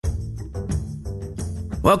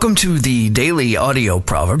Welcome to the Daily Audio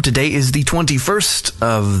Proverb. Today is the 21st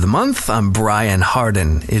of the month. I'm Brian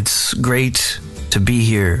Hardin. It's great to be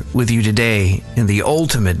here with you today in the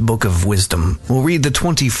ultimate book of wisdom. We'll read the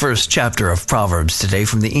 21st chapter of Proverbs today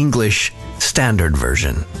from the English Standard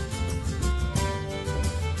Version.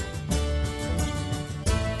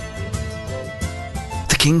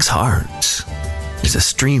 The king's heart is a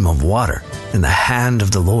stream of water in the hand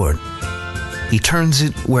of the Lord. He turns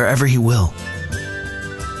it wherever he will.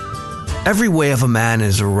 Every way of a man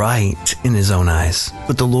is right in his own eyes,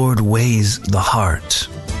 but the Lord weighs the heart.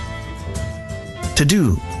 To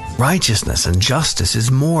do righteousness and justice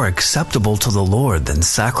is more acceptable to the Lord than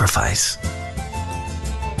sacrifice.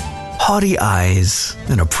 Haughty eyes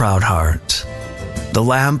and a proud heart, the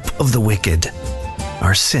lamp of the wicked,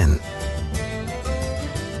 are sin.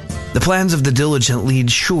 The plans of the diligent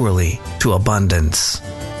lead surely to abundance,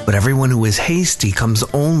 but everyone who is hasty comes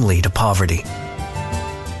only to poverty.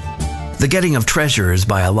 The getting of treasures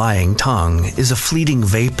by a lying tongue is a fleeting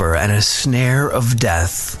vapor and a snare of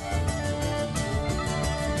death.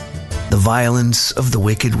 The violence of the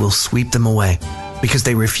wicked will sweep them away, because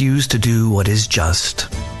they refuse to do what is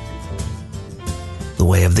just. The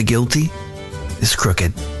way of the guilty is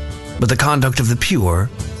crooked, but the conduct of the pure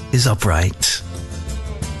is upright.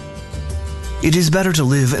 It is better to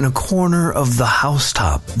live in a corner of the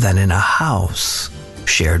housetop than in a house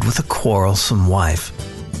shared with a quarrelsome wife.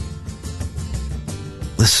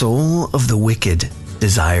 The soul of the wicked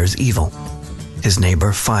desires evil. His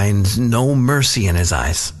neighbor finds no mercy in his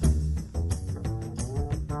eyes.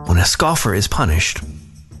 When a scoffer is punished,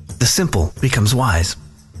 the simple becomes wise.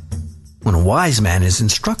 When a wise man is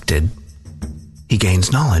instructed, he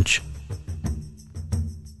gains knowledge.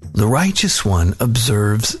 The righteous one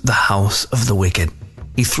observes the house of the wicked.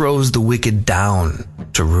 He throws the wicked down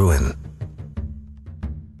to ruin.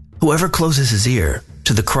 Whoever closes his ear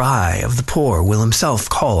to the cry of the poor will himself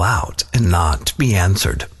call out and not be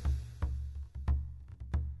answered.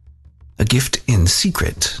 A gift in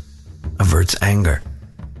secret averts anger,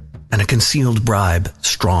 and a concealed bribe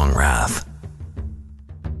strong wrath.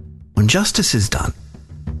 When justice is done,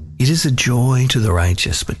 it is a joy to the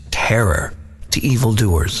righteous, but terror to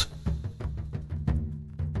evildoers.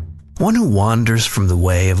 One who wanders from the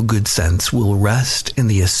way of good sense will rest in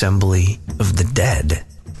the assembly of the dead.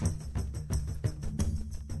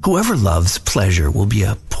 Whoever loves pleasure will be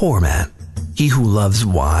a poor man. He who loves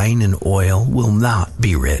wine and oil will not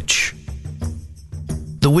be rich.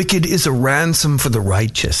 The wicked is a ransom for the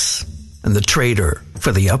righteous, and the traitor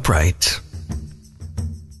for the upright.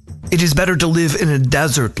 It is better to live in a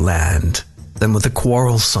desert land than with a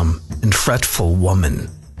quarrelsome and fretful woman.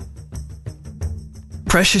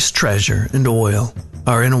 Precious treasure and oil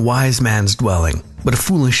are in a wise man's dwelling, but a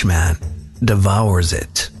foolish man devours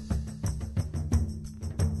it.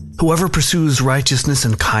 Whoever pursues righteousness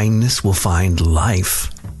and kindness will find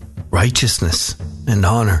life, righteousness, and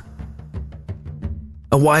honor.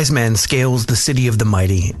 A wise man scales the city of the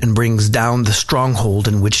mighty and brings down the stronghold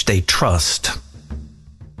in which they trust.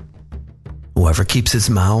 Whoever keeps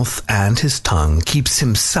his mouth and his tongue keeps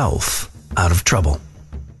himself out of trouble.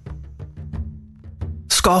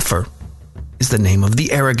 Scoffer is the name of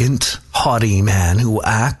the arrogant, haughty man who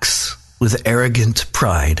acts with arrogant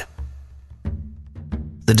pride.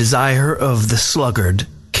 The desire of the sluggard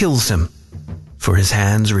kills him, for his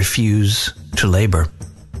hands refuse to labor.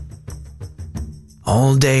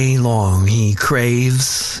 All day long he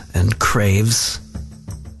craves and craves,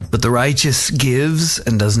 but the righteous gives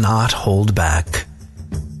and does not hold back.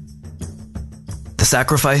 The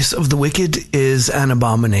sacrifice of the wicked is an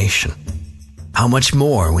abomination. How much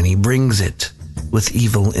more when he brings it with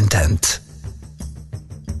evil intent?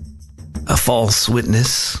 A false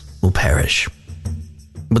witness will perish,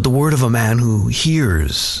 but the word of a man who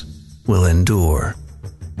hears will endure.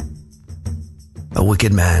 A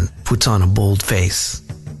wicked man puts on a bold face,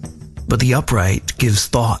 but the upright gives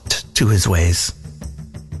thought to his ways.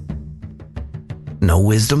 No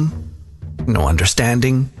wisdom, no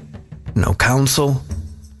understanding, no counsel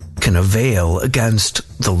can avail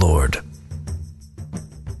against the Lord.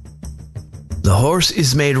 The horse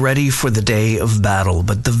is made ready for the day of battle,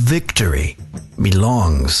 but the victory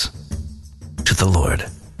belongs to the Lord.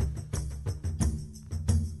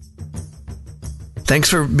 Thanks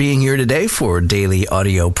for being here today for Daily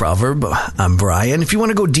Audio Proverb. I'm Brian. If you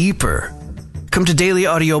want to go deeper, come to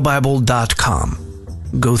dailyaudiobible.com.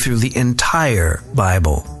 Go through the entire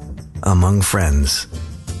Bible among friends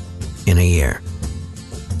in a year.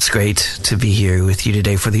 It's great to be here with you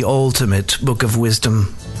today for the ultimate book of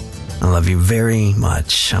wisdom. I love you very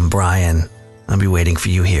much. I'm Brian. I'll be waiting for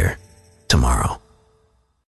you here tomorrow.